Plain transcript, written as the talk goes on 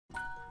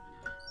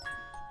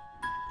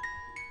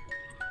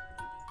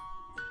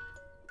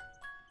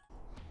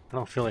I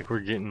don't feel like we're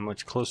getting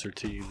much closer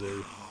to you,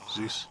 though,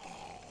 Zeus.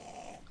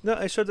 No,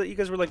 I showed that you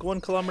guys were like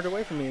 1 kilometer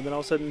away from me, and then all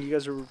of a sudden you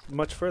guys are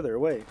much further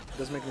away. It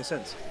doesn't make any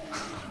sense.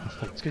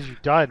 It's because you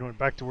died and went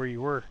back to where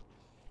you were.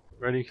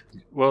 Ready?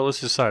 Well,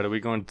 let's decide. Are we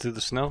going through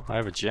the snow? I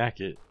have a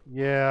jacket.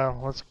 Yeah,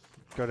 let's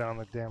go down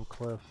the damn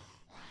cliff.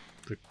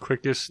 The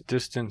quickest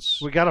distance.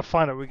 We gotta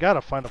find it. We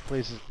gotta find a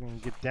place that we can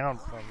get down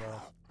from,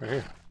 though. Right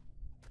here.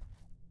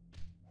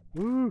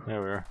 Woo!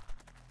 There we are.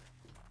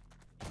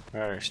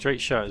 Alright,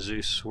 straight shot,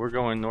 Zeus. We're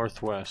going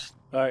northwest.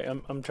 Alright,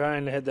 I'm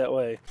trying to head that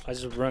way. I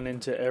just run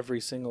into every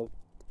single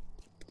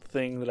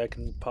thing that I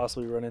can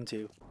possibly run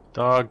into.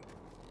 Dog.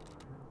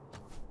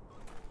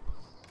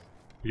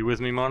 You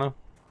with me, Mono?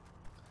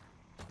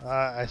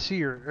 I see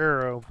your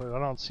arrow, but I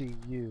don't see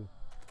you.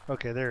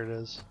 Okay, there it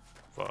is.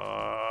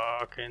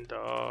 Fucking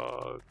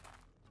dog.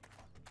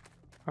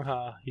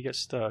 Haha, he got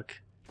stuck.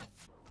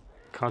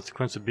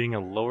 Consequence of being a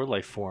lower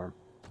life form.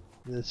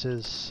 This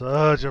is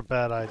such a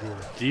bad idea.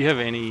 Do you have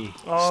any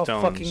Oh,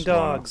 stones? fucking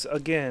dogs.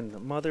 Again,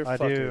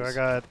 motherfuckers. I do. I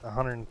got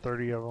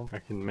 130 of them. I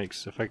can make,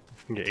 if I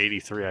can get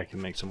 83, I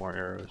can make some more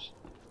arrows.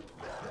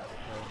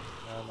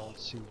 I don't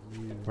see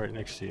you. Right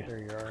next to you. There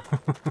you are.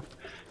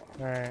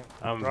 Alright,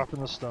 I'm dropping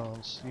the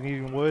stones. You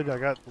need wood? I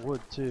got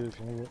wood too if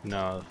you need it.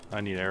 No,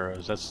 I need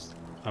arrows.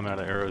 I'm out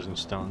of arrows and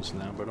stones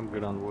now, but I'm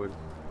good on wood.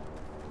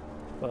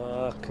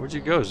 Fuck. Where'd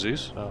you go,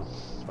 Zeus? Oh,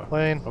 fuck.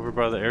 Plane. Over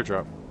by the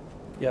airdrop.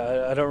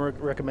 Yeah, I don't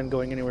recommend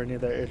going anywhere near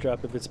that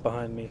airdrop if it's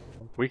behind me.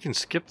 We can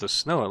skip the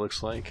snow, it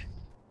looks like.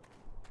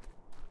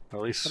 Or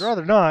at least... I'd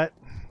rather not.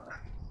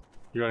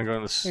 You want to go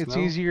in the snow? It's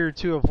easier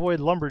to avoid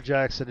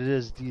lumberjacks than it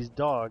is these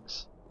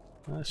dogs.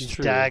 That's These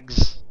true.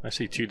 dags. I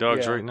see 2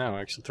 dogs Yeah. right now,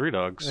 actually 3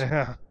 dogs.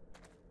 Yeah.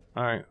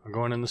 Alright, I'm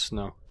going in the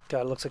snow.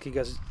 God, it looks like you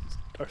guys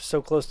are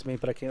so close to me,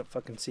 but I can't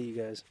fucking see you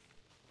guys.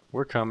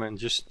 We're coming,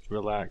 just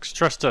relax.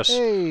 Trust us.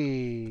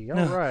 Hey,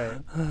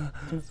 alright.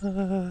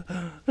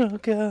 Oh,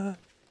 God.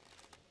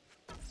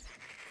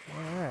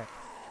 Alright.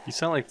 You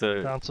sound like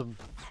the Found some.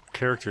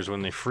 characters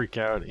when they freak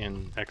out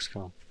in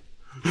XCOM.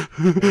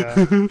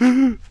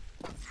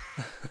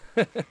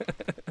 Yeah.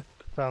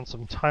 Found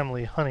some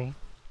timely honey.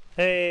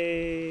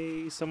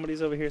 Hey,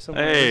 somebody's over here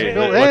somewhere. Hey,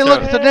 Oh, watch hey, look,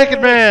 out. it's the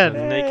naked man!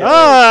 Naked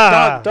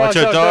Ah! Dog, Watch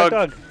out, dog,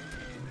 dog. dog.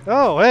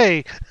 Oh,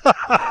 hey!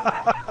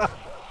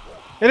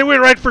 And it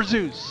went right for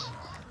Zeus.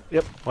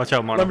 Yep. Watch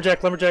out, Mono.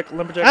 Lumberjack, lumberjack,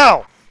 lumberjack.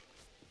 Ow!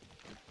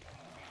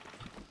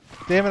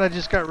 Damn it, I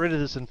just got rid of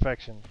this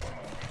infection.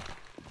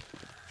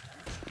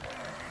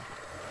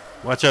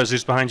 Watch out,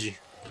 Zeus behind you.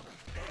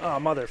 Oh,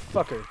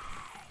 motherfucker.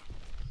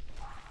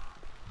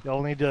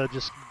 Y'all need to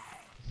just...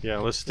 Yeah,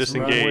 let's Just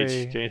run disengage.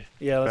 away. Okay.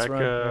 Yeah, let's Back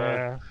run.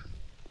 Yeah.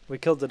 We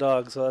killed the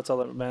dog, so that's all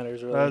that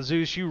matters, really.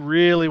 Zeus, you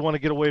really want to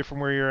get away from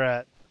where you're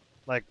at.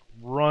 Like,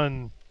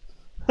 run.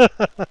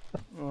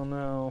 Oh,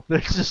 no. They're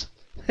just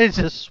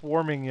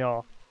swarming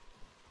y'all.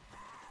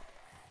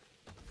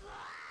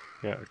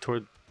 Yeah,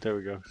 there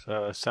we go.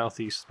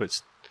 Southeast,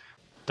 but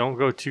don't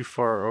go too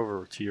far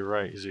over to your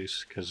right,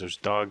 Zeus, because there's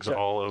dogs Yeah.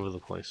 all over the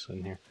place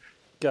in here.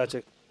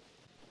 Gotcha.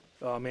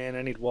 Oh, man,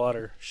 I need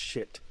water.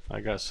 Shit.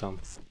 I got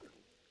some.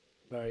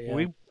 All right,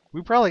 yeah.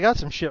 We probably got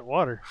some shit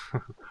water.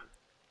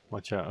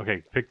 Watch out.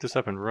 Okay, pick this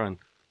up and run.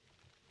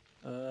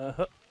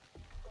 Oh,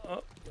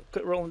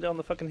 quit rolling down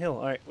the fucking hill.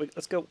 All right, wait,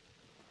 let's go.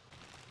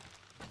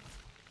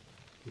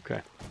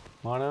 Okay.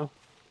 Mono?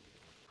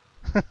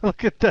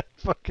 Look at that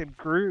fucking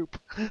group.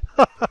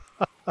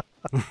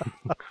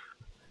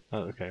 Oh,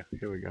 okay,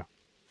 here we go.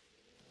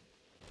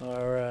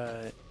 All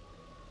right.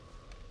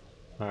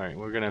 Alright,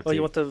 we're gonna have Oh, to...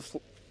 you want the...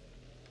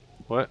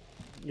 What?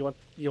 You want...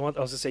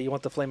 I was gonna say, you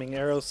want the flaming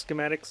arrow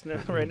schematics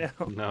right now?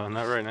 No,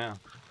 not right now.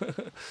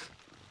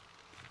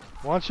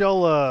 Why don't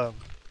y'all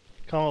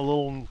come a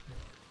little,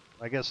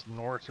 I guess,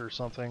 north or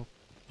something?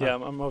 Yeah,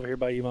 I'm over here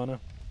by you, Mono.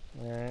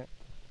 Alright.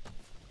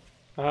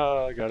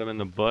 Oh, I got him in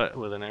the butt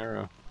with an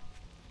arrow.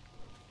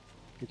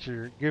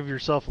 Give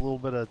yourself a little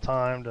bit of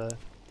time to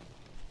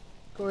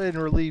go ahead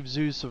and relieve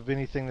Zeus of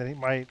anything that he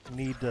might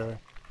need to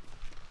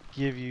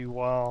give you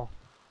while...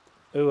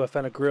 Ooh, I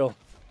found a grill.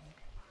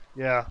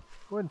 Yeah,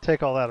 go ahead and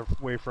take all that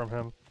away from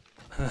him.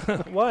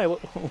 Why?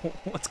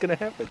 What's gonna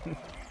happen?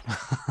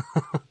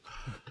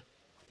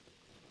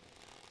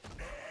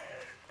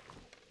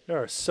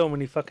 There are so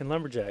many fucking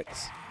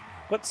lumberjacks.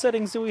 What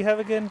settings do we have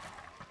again?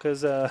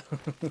 Because,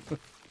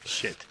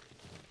 Shit.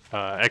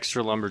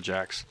 Extra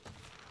lumberjacks.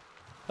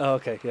 Oh,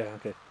 okay, yeah,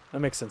 okay. That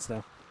makes sense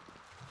now.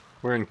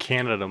 We're in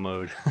Canada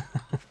mode.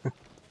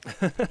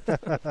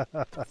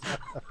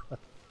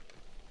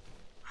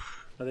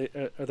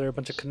 Are there a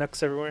bunch of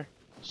Canucks everywhere?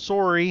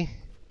 Sorry.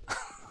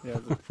 Yeah.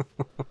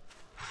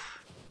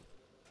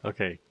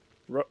 Okay.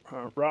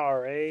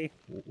 Raw, eh?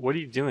 What are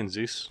you doing,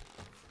 Zeus?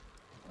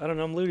 I don't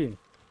know, I'm looting.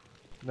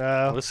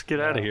 No. Let's get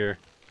out of here.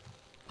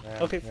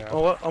 Yeah, Okay, yeah.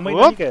 oh, I'm waiting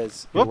Whoop. on you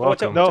guys. You're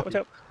Watch out,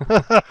 welcome.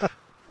 watch out.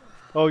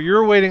 Oh,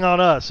 you're waiting on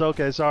us.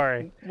 Okay,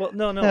 sorry. Well,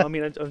 no, I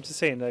mean, I'm just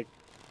saying, like,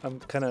 I'm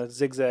kind of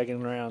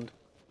zigzagging around.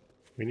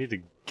 We need to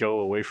go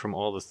away from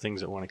all the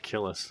things that want to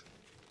kill us.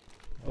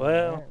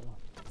 Well,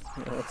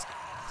 yeah, it's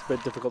a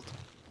bit difficult.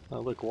 Oh,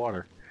 look,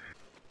 water.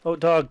 Oh,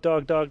 dog.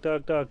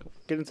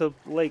 Get into the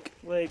lake.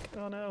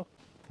 Oh no.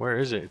 Where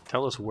is it?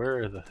 Tell us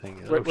where the thing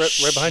is. Right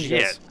behind you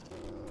guys.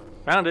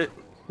 Found it.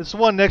 It's the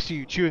one next to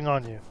you, chewing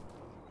on you.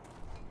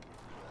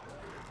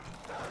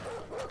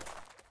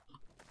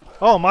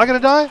 Oh, am I gonna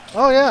die?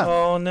 Oh yeah.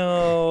 Oh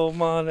no,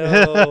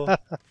 mono.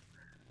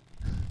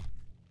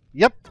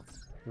 Yep,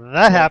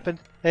 that happened.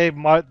 Hey,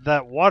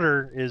 that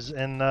water is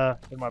in my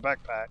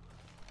backpack.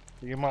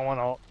 You might want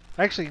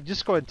to actually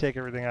just go ahead and take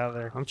everything out of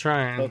there. I'm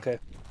trying. Okay.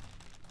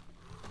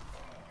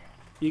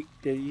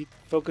 You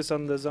focus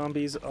on the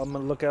zombies. I'm gonna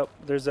look out.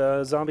 There's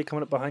a zombie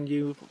coming up behind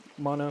you,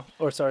 Mono.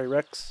 Or sorry,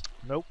 Rex.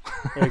 Nope.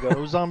 There you go.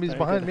 Those zombies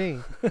behind me.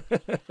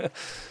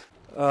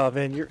 Oh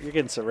man, you're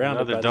getting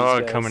surrounded Another by dog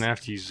these guys. coming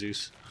after you,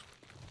 Zeus.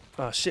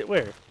 Oh shit,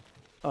 where?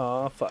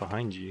 Oh fuck.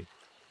 Behind you.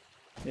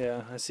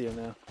 Yeah, I see him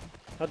now.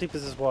 How deep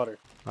is this water?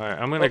 Alright,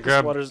 I'm gonna This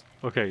grab... water's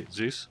Okay,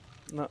 Zeus.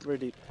 not very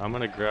deep. I'm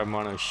gonna grab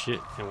Mono's shit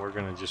and we're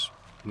gonna just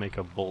make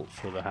a bolt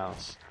for the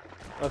house.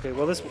 Okay,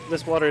 well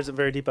this water isn't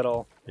very deep at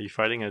all. Are you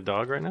fighting a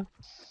dog right now?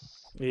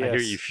 Yes. I hear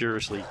you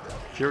furiously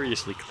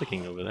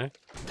clicking over there.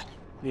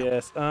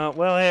 Yes.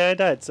 Well, hey, I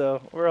died,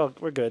 so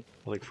we're good.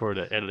 I look forward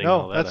to editing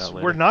all No, that that's out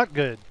later. we're not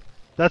good.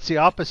 That's the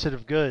opposite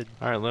of good.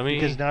 Alright, let me...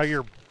 Because now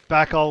you're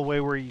back all the way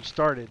where you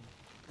started.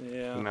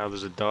 Yeah. Now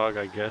there's a dog,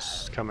 I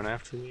guess, coming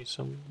after me.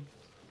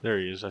 There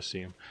he is. I see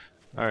him.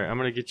 Alright, I'm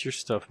gonna get your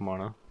stuff,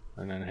 Mono,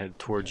 and then head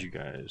towards you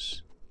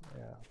guys.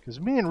 Yeah, because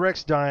me and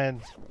Rex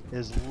dying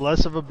is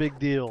less of a big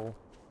deal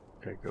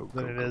Okay, go.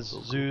 than it is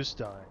Zeus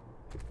dying.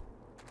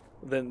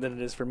 Than it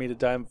is for me to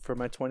die for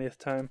my 20th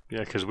time. Yeah,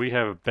 because we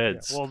have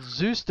beds. Yeah, well,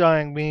 Zeus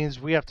dying means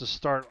we have to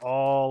start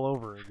all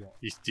over again.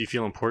 Do you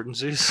feel important,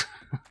 Zeus?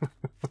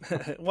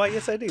 Why,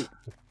 yes, I do.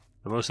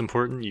 The most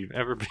important you've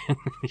ever been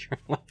in your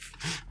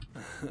life.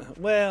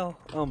 Well,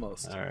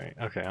 almost. All right.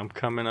 Okay, I'm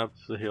coming up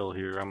the hill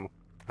here.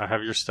 I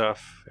have your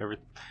stuff.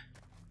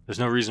 There's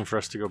no reason for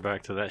us to go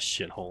back to that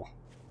shithole.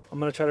 I'm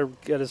gonna try to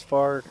get as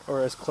far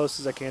or as close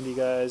as I can to you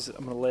guys.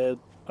 I'm gonna lay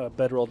a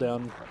bedroll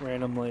down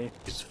randomly.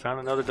 He's found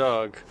another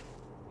dog.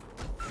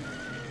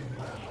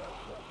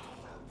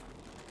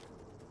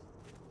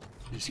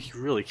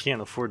 You really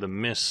can't afford to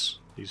miss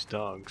these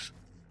dogs.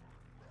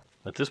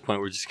 At this point,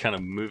 we're just kind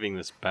of moving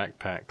this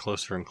backpack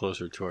closer and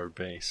closer to our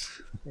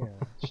base. Yeah,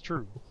 it's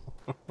true.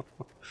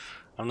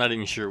 I'm not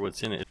even sure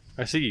what's in it.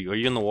 I see you. Are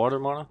you in the water,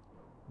 Mono?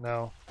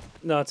 No.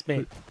 No, it's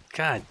me.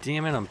 God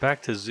damn it, I'm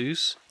back to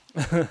Zeus.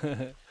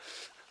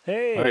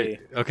 Hey. All right.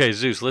 Okay,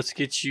 Zeus, let's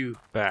get you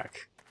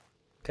back.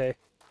 Okay.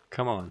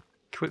 Come on.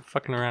 Quit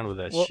fucking around with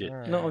that Well, shit.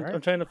 no,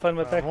 I'm trying to find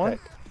my Round backpack. one?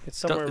 It's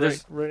somewhere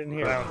There's- right in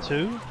here. Round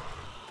 2. Do you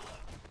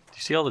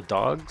see all the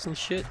dogs and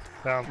shit?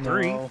 Round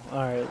 3. No. All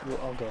right, well,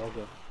 I'll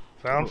go.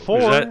 Round Is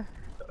 4.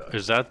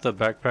 Is that the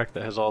backpack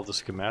that has all the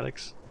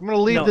schematics? I'm gonna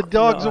leave No, the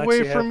dogs no, I away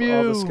actually from have you.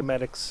 all the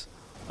schematics.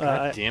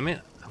 God damn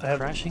it. I I'm have-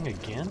 crashing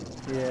again?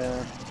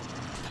 Yeah.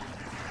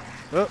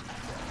 Oh.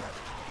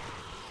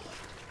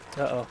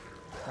 Uh-oh.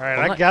 All right,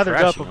 I'm I not gathered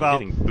crashing, up I'm about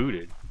getting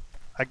booted.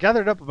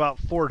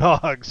 4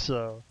 dogs.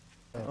 So.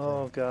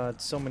 Oh, God,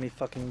 so many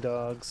fucking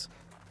dogs.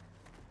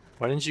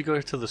 Why didn't you go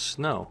to the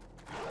snow?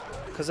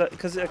 Because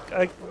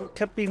I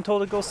kept being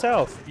told to go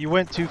south. You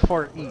went too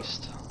far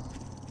east.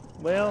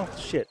 Well,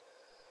 shit.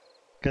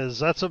 Because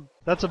that's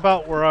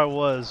about where I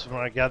was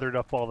when I gathered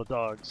up all the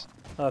dogs.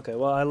 Okay,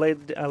 well, I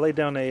laid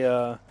down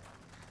a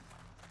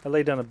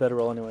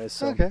bedroll anyway,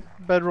 so. Okay,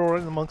 bedroll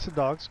in amongst the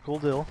dogs. Cool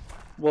deal.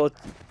 Well,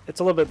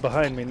 it's a little bit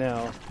behind me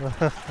now.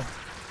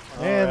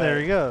 And there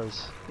he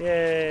goes.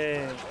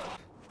 Yay!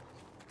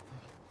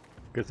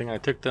 Good thing I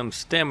took them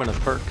stamina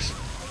perks.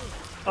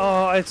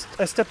 Oh, I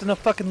stepped in a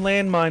fucking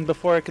landmine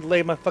before I could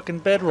lay my fucking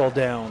bedroll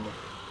down.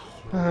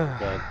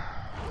 God.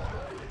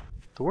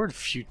 The word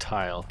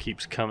futile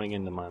keeps coming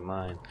into my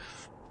mind.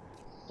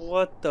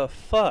 What the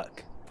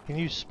fuck? Can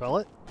you spell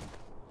it?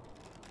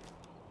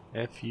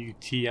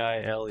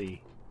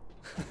 F-U-T-I-L-E.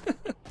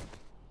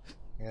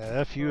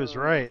 Yeah, FU is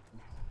right.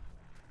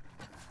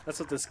 That's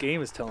what this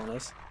game is telling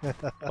us.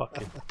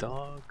 Fucking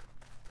dog.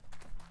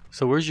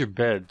 So where's your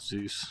bed,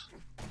 Zeus?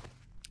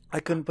 I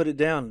couldn't put it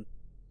down.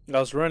 I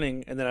was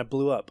running and then I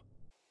blew up.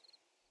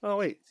 Oh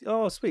wait.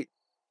 Oh sweet.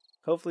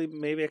 Hopefully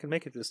maybe I can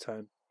make it this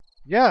time.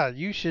 Yeah,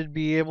 you should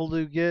be able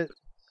to get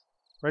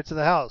right to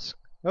the house.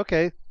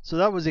 Okay, so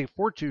that was a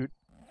fortunate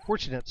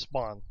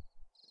spawn.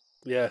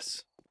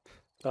 Yes.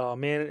 Oh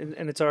man,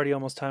 and it's already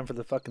almost time for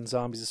the fucking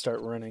zombies to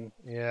start running.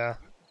 Yeah.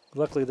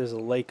 Luckily there's a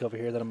lake over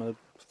here that I'm gonna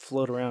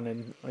float around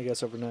in, I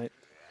guess, overnight.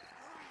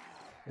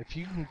 If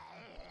you can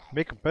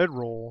make a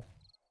bedroll,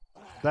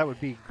 that would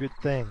be a good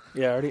thing.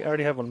 Yeah, I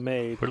already have one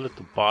made. Put it at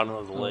the bottom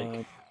of the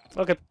lake.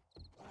 Okay.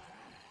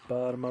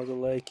 Bottom of the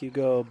lake you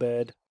go,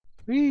 bed.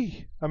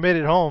 Whee! I made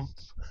it home.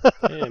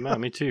 Hey, man,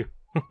 me too.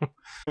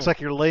 It's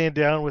like you're laying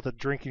down with a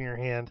drink in your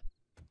hand.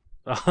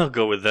 I'll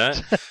go with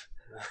that.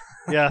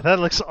 Yeah, that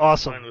looks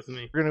awesome. Fine with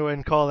me. We're going to go ahead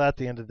and call that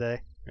the end of the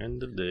day.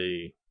 End of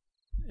day.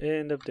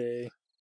 End of day.